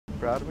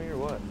proud of me or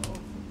what?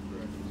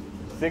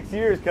 Oh, 6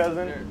 years,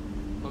 cousin.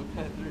 I'm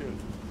kind of through.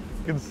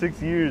 It's been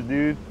 6 years,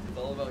 dude. It's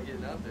all about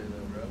getting out there,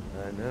 though, bro.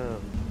 I know.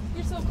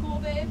 You're so cool,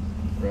 babe.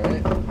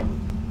 Right?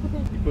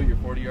 You put your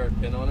 40-yard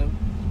pin on him?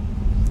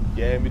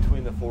 Yeah, in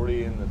between the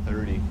 40 and the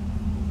 30.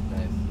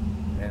 Nice.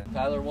 And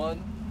Tyler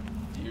 1,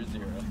 you're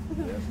 0.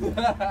 Yep.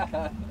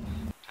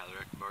 Tyler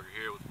Eckenbarger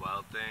here with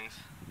WildThings.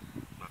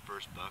 My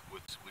first buck, we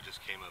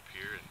just came up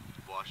here in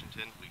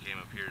Washington. We came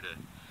up here to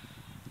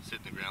sit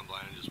in the ground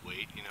blind and just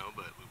wait, you know,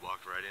 but we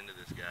walked right into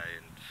this guy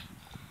and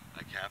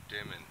I capped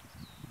him and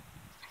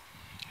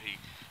he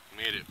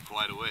made it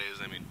quite a ways.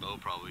 I mean, Bo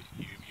probably,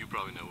 you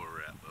probably know where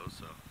we're at, Bo,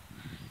 so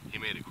he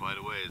made it quite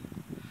a ways.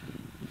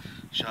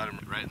 Shot him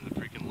right in the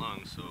freaking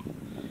lungs, so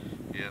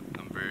yep,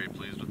 I'm very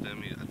pleased with him.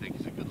 I think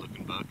he's a good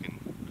looking buck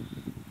and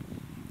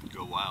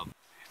go wild.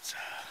 It's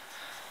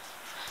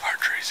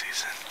archery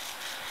season,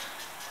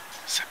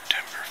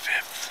 September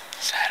 5th,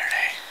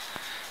 Saturday.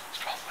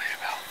 It's probably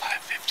about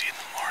 5:50 in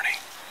the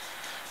morning.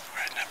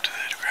 We're heading up to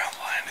the ground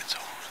blind. It's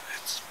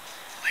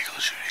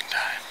legal shooting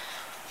time.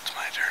 It's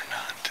my turn to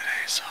hunt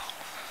today, so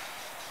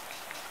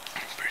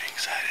I'm pretty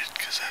excited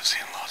because I've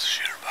seen lots of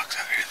shooter bucks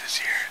out here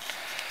this year.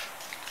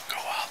 Go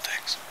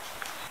WildThings.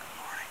 Good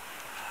morning.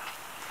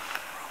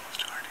 We're almost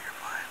to our deer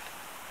blind.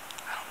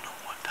 I don't know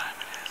what time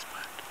it is,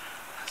 but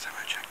last time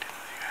I checked in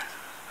with you guys,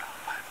 it was about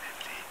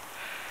 5:50.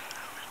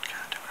 We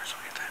kind of took our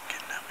sweet time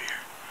getting up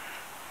here.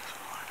 So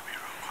we wanted to be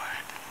real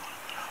quiet. Didn't want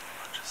to put off a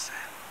bunch of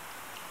scent.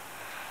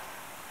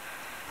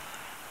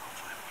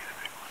 Hopefully we get a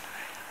big one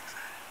today. I'm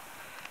excited.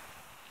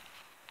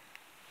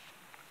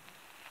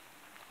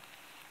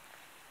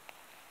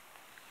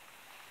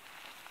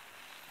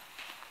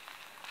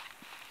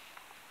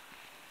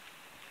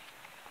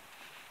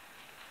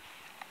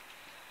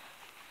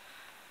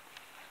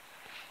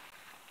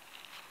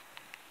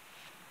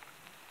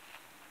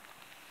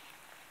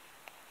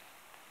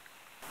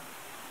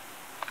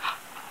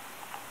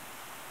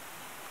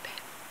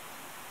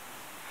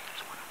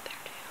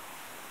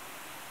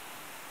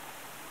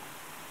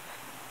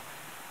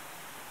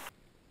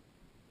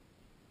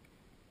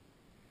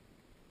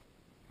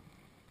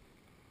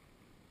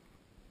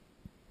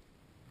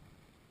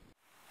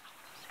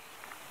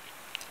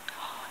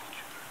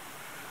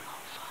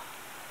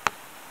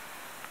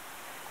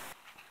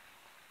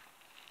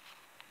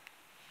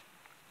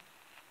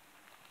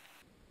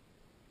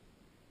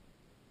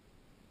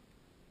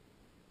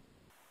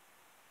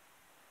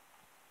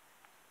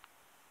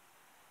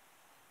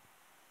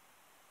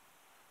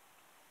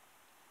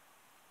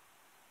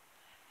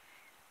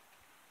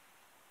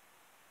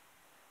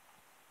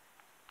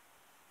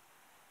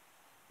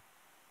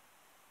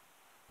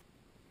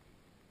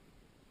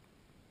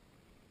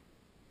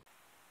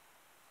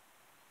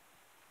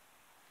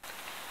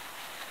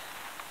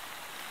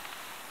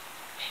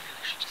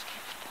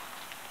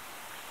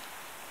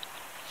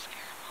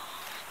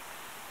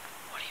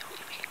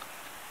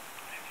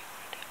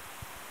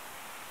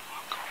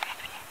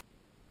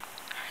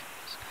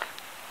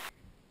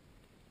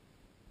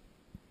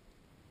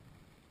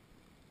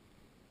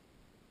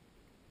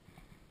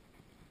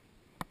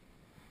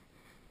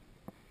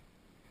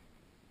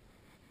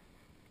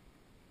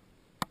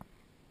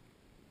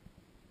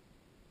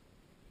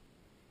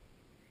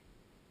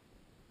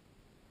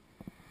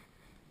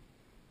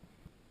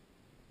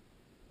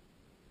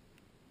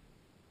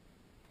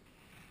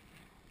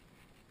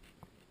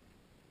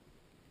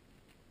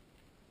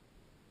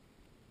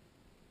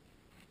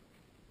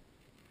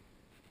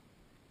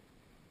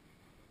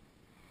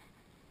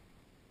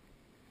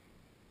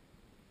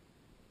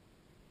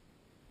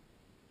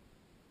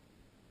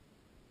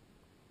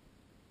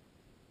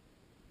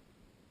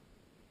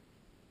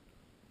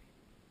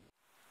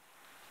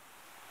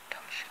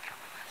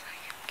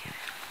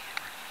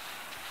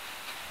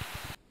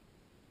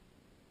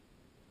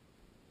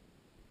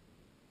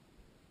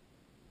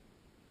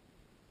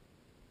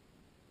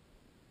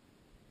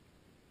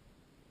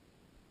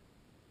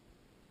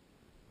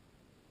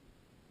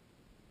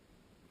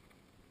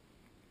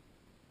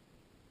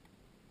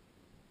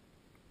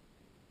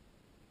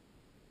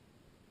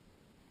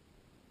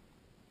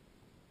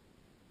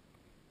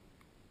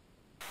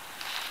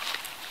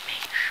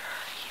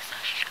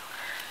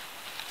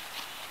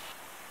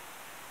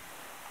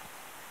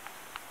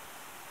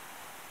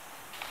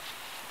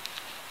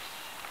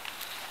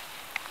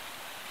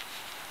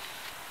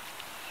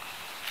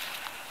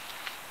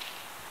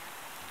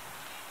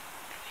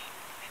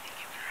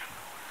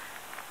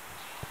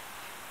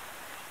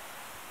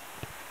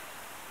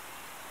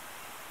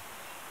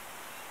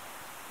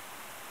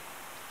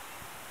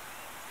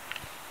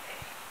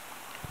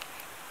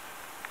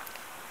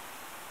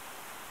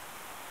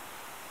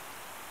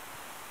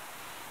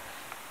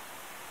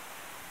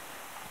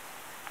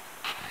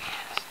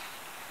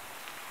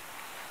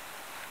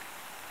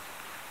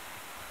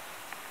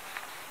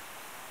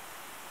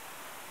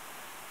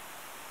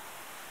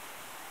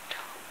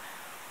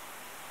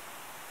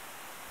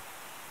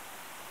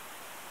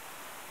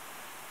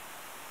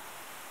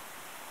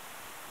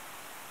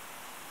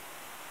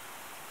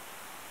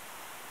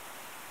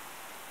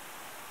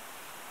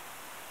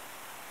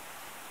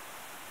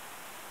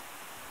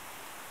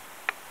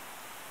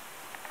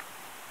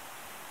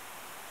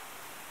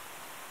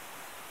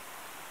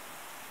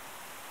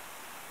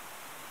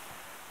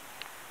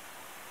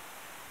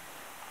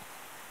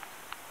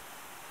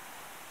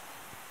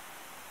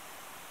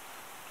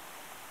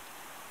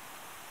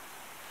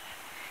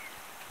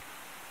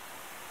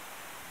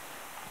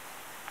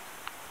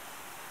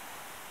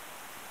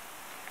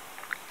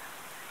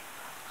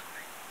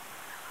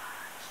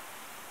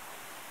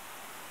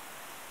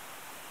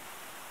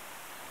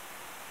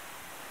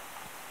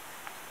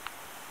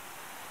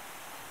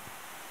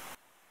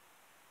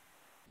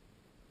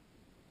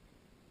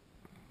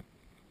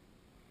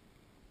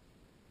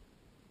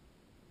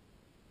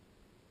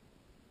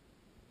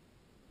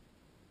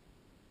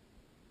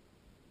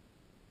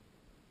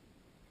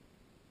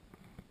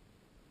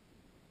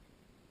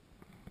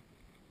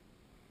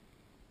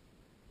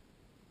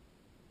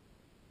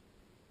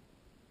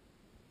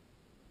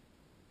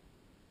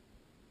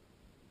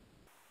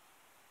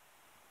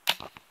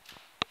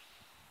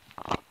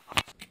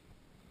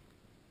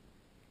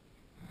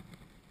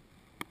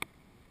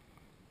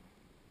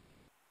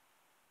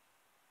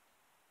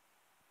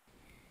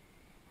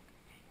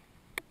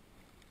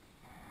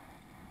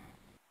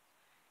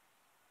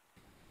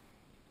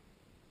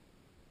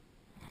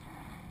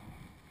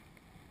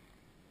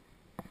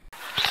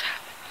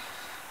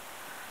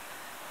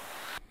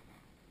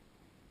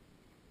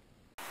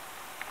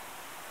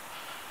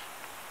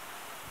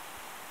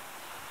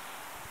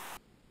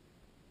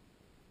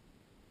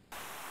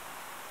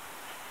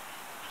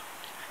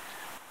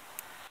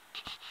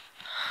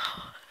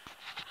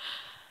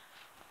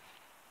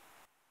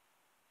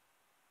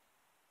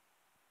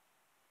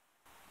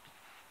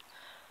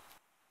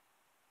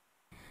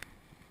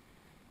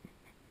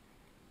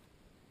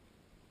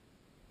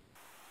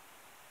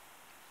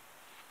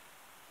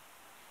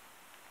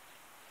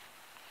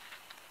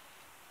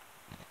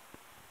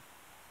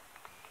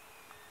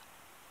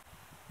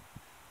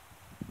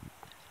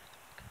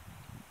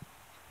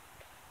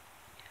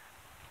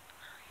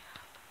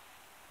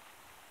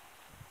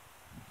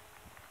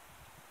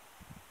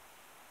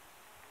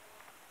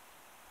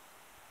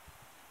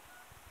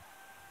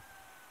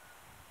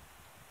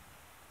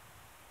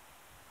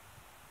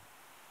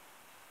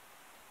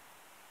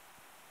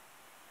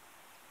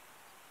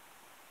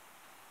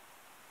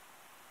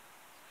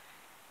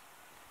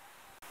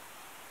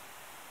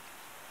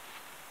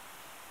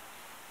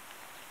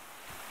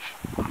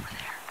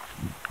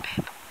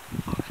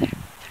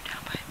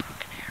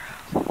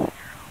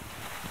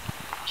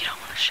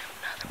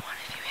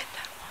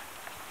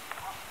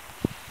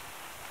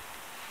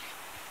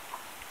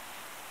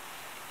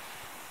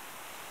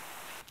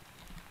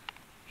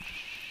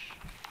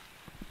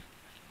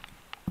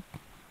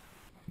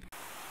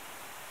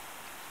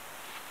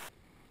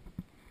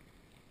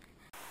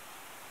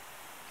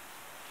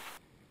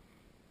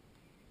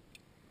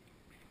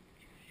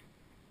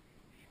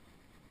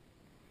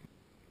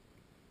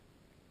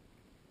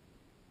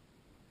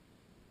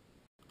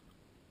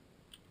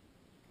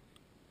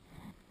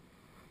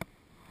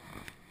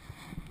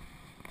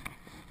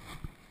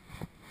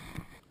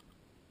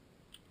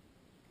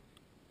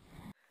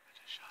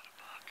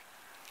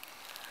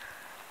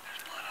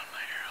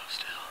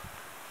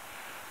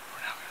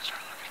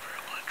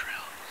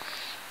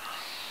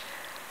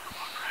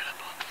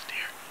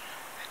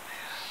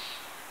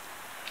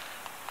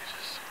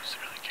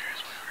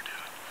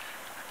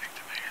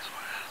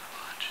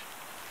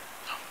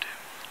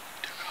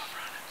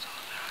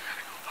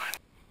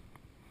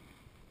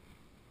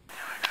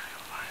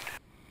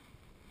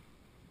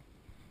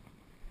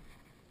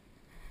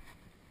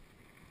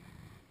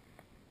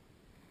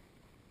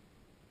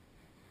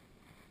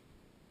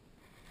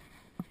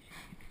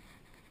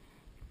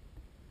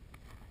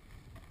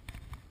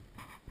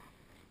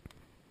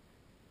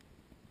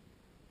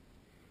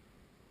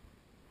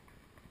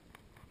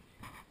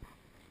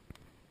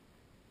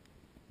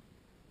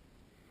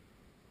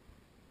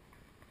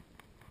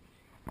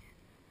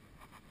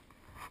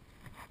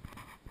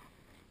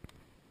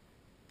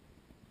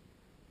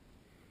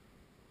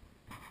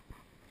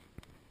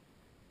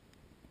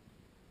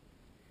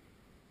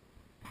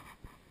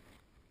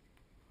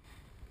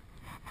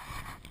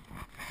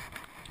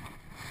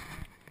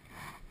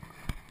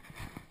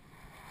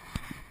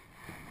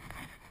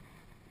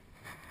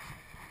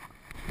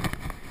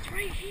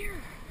 Right here.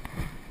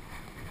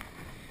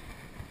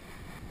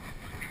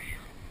 On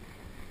trail.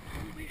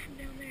 All the way from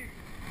down there.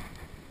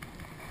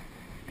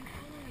 I've been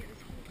following it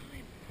this whole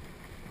time.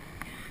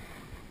 Yeah.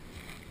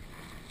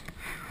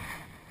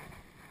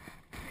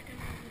 Right down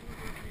the middle of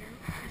Broken Arrow.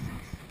 This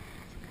is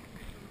some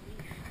kind of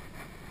relief.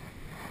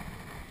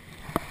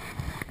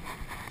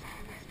 It's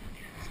totally stuck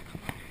at, so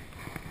come on.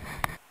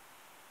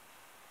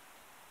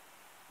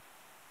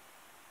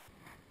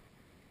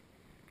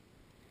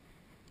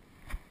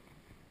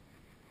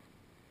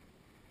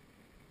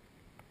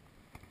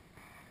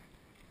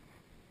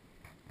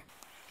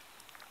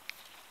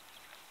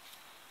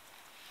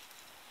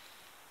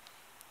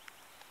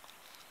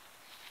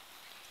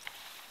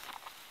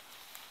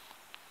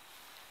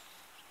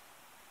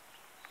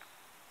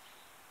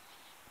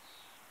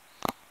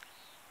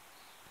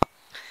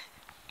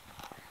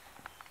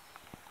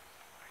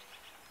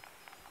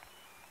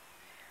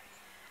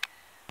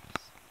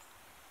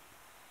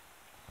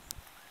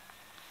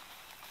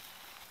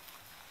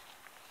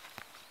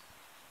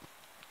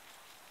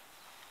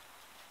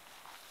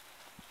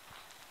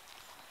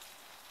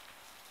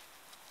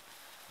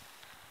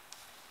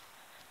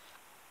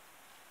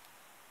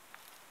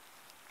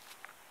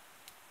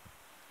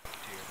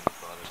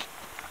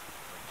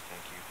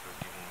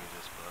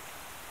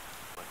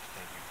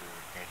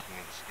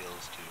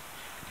 Skills to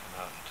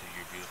come out into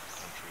your beautiful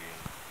country and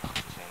hunt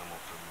this animal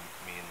for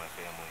me and my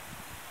family.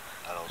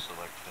 I'd also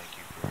like to thank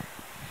you for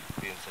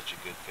being such a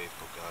good,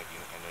 faithful God.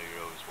 I know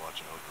you're always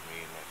watching over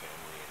me and my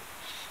family and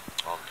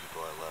all the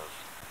people I love.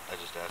 I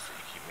just ask that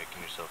you keep making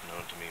yourself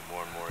known to me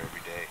more and more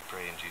every day.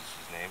 Pray in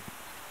Jesus' name.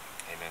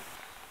 Amen.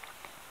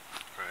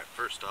 Alright,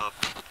 first off,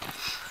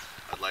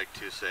 I'd like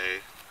to say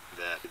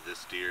that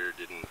this deer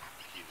didn't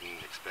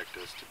expect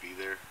us to be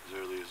there as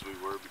early as we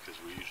were because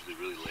we're usually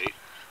really late.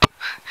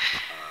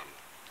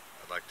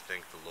 I'd like to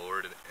thank the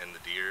Lord and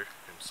the deer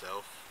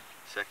himself.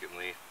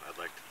 Secondly, I'd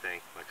like to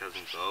thank my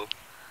cousin Bo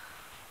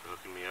for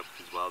hooking me up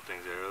with these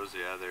WildThings arrows.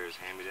 Yeah, they're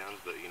his hand-me-downs,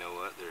 but you know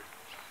what? They're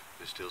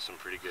still some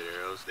pretty good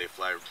arrows. They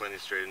fly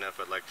plenty straight enough.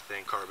 I'd like to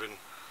thank Carbon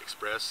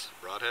Express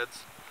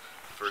broadheads.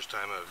 First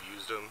time I've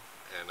used them,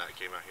 and I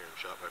came out here and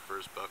shot my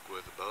first buck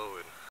with a bow,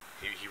 and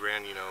he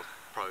ran, you know,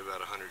 probably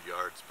about 100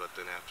 yards, but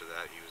then after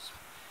that he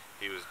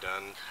was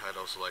done. I'd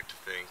also like to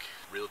thank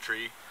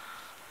Realtree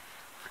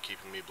for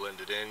keeping me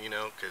blended in, you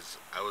know, because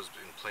I was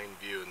in plain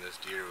view and this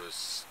deer was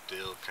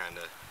still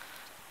kind of,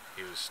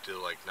 he was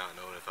still like not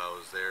knowing if I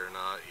was there or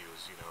not. He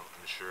was, you know,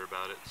 unsure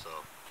about it. So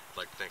I'd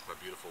like to thank my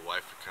beautiful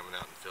wife for coming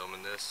out and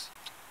filming this.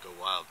 Go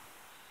wild.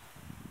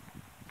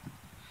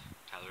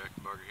 Tyler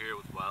Eckenbarger here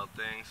with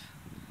WildThings.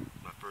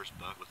 My first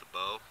buck with a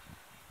bow.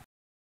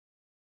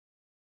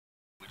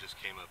 We just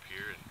came up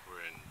here and we're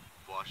in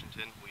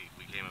Washington. We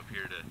came up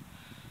here to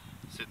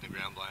sit in the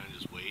ground blind and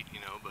just wait, you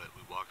know, but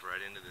we walked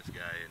right into this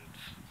guy and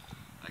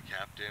I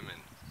capped him and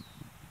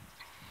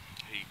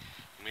he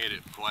made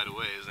it quite a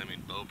ways. I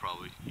mean, Bo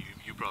probably,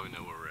 you probably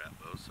know where we're at,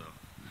 Bo, so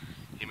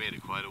he made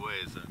it quite a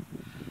ways.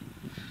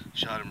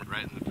 Shot him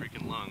right in the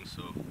freaking lungs,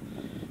 so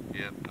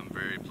yeah, I'm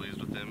very pleased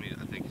with him.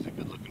 I think he's a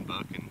good looking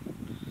buck and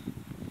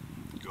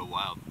go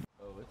wild.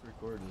 Oh, it's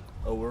recording.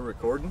 Oh, we're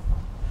recording?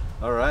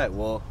 Alright,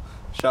 well,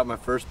 shot my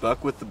first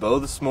buck with the bow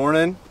this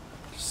morning.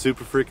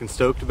 Super freaking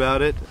stoked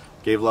about it.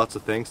 Gave lots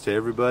of thanks to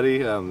everybody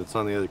that's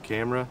on the other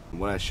camera.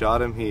 When I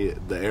shot him,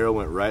 the arrow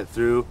went right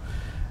through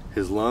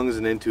his lungs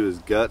and into his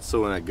gut,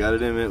 so when I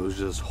gutted him, it was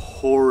just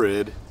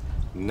horrid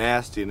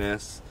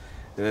nastiness.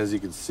 And as you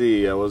can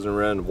see, I wasn't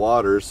around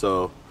water,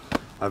 so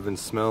I've been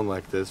smelling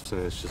like this,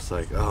 and it's just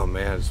like, oh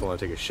man, I just want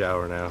to take a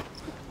shower now.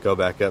 Go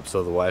back up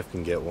so the wife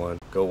can get one.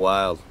 Go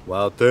wild.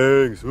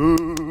 WildThings.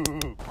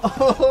 Ooh.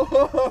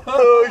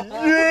 Oh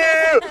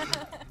yeah!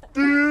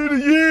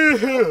 Dude,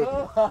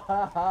 yeah!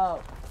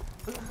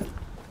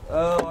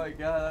 Oh my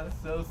god,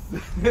 that's so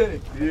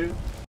sick, dude.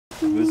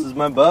 This is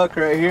my buck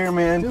right here,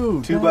 man.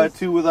 Dude,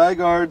 2x2 with eye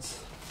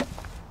guards.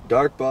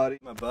 Dark body.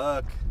 My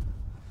buck.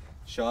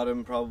 Shot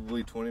him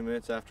probably 20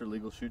 minutes after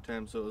legal shoot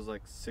time, so it was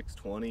like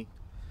 6:20.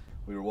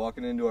 We were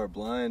walking into our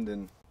blind,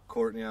 and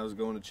Courtney, I was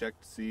going to check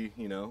to see,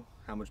 you know,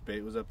 how much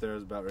bait was up there. I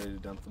was about ready to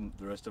dump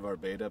the rest of our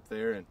bait up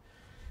there, and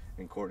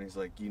Courtney's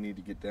like, you need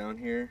to get down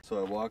here. So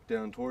I walked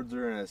down towards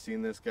her and I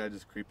seen this guy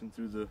just creeping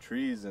through the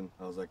trees, and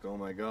I was like, oh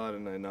my god,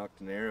 and I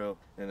knocked an arrow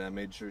and I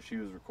made sure she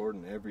was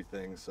recording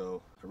everything.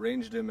 So I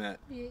ranged him at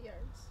 38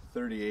 yards.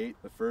 38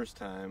 the first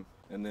time,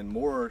 and then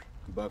more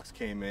bucks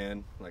came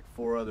in, like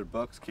 4 other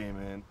bucks came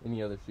in.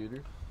 Any other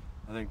shooters?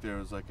 I think there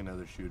was like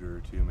another shooter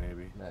or 2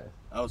 maybe. Nice.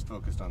 I was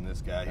focused on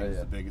this guy, he was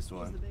the biggest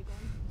one. He's the big one.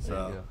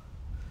 So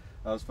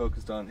I was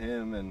focused on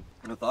him, and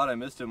I thought I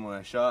missed him when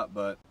I shot,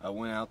 but I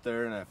went out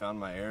there and I found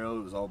my arrow.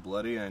 It was all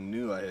bloody. I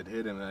knew I had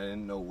hit him and I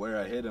didn't know where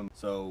I hit him.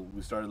 So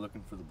we started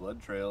looking for the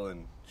blood trail,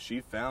 and she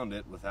found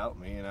it without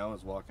me, and I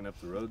was walking up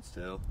the road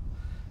still.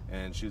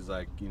 And she's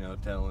like, you know,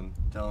 telling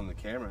the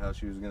camera how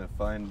she was gonna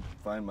find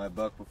my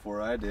buck before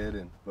I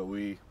did, but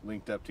we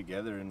linked up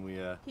together and we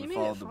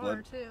followed the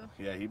blood. Too.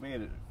 Yeah, he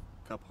made it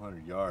a couple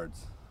hundred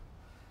yards.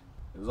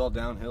 It was all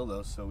downhill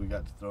though, so we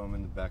got to throw him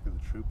in the back of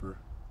the trooper.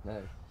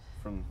 Nice.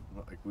 From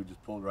like we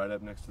just pulled right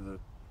up next to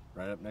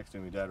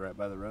him. He died right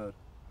by the road.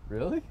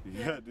 Really?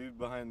 Yeah, dude,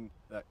 behind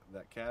that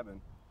cabin.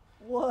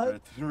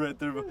 What? Right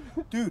there.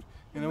 Dude,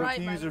 you know what?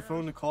 Can you use her the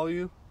phone to call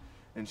you?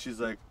 And she's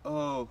like,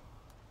 oh,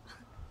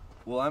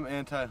 well, I'm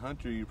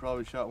anti-hunter. You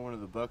probably shot one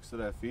of the bucks that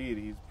I feed.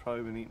 He's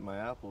probably been eating my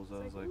apples.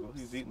 I was like, well,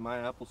 he's eating my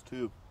apples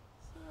too.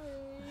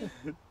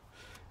 Sorry.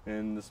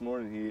 And this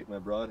morning he ate my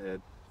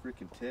broadhead.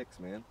 Freaking ticks,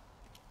 man.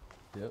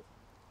 Yep.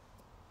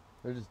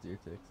 They're just deer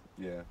ticks.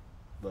 Yeah,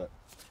 but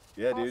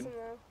yeah, Awesome, dude.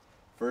 though.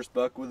 First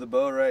buck with a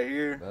bow right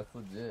here. That's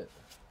legit.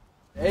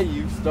 Hey,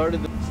 you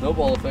started the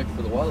snowball effect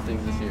for the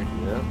WildThings this year.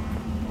 Yeah.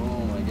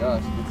 Oh my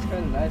gosh, it's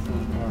kind of nice when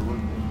it's hard work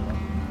thing.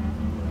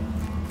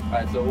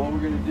 Alright, so what we're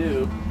going to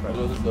do,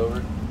 throw this over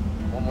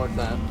one more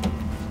time.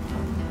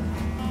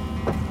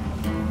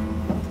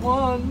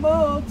 One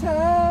more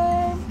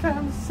time,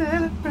 Time to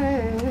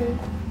celebrate.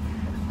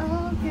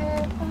 Oh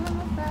yeah,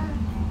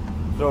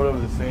 alright. Throw it over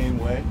the same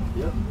way.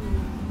 Yep.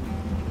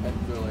 I have to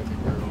throw like a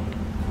girl.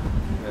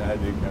 Yeah, I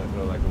do kind of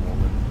throw like a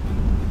woman.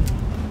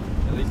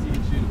 At least you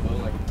can shoot a bow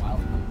like a wild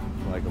thing.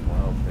 Like a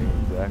wild thing,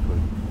 exactly.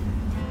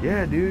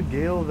 Yeah, dude,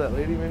 Gail, that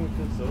lady made me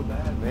feel so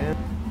bad, man.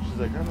 She's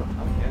like, I'm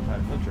an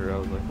anti-hunter. I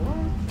was like, what?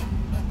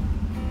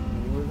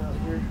 You live out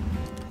here?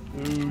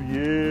 Ooh,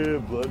 yeah,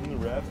 blood in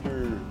the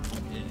raptor.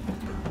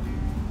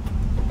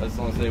 I just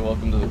want to say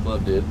welcome to the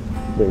club, dude.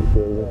 Thanks,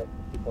 David.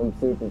 I'm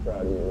super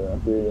proud of you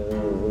after you've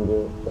been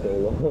doing it so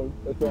long.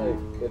 It's like,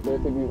 if there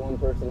could be one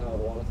person I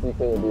would want to see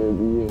kill a deer, it'd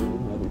be you.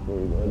 Happy for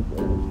you,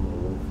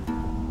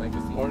 bud. Like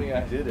this morning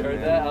I did it, heard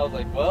man. that, I was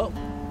like, well,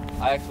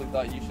 I actually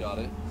thought you shot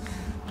it.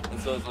 And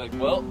so it's like,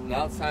 well,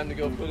 now it's time to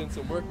go put in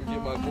some work and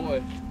get my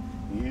boy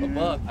a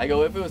buck. I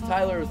go, if it was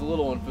Tyler, it was a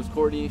little one. If it was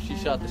Courtney, she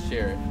shot the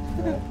sheriff.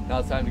 Now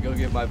it's time to go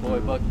get my boy a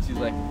buck. And she's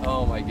like,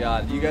 oh my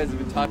god, you guys have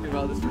been talking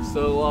about this for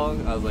so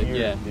long. I was like,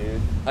 yeah.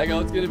 Dude. I go,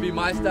 it's gonna be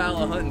my style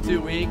of hunting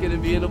too. We ain't gonna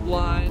be in a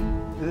blind.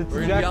 That's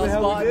We're gonna exactly be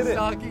out how we spotting, did it.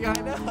 stalking. I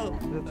know.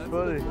 That's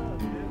funny. Stuff,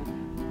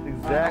 dude.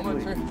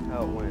 Exactly Alright,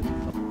 how it went.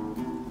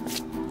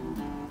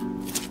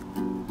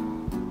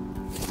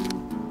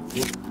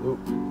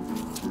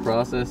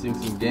 Processing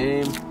some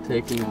game,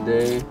 taking a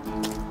day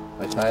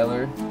by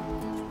Tyler,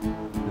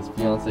 his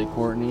fiance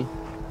Courtney.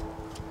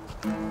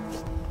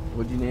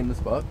 What'd you name this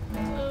buck?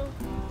 So,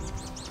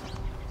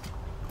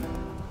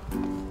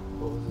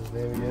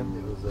 his name again?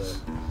 It was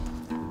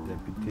the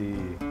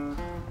deputy.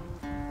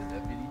 The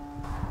deputy.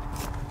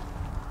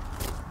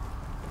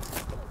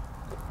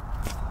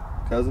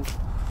 Cousin?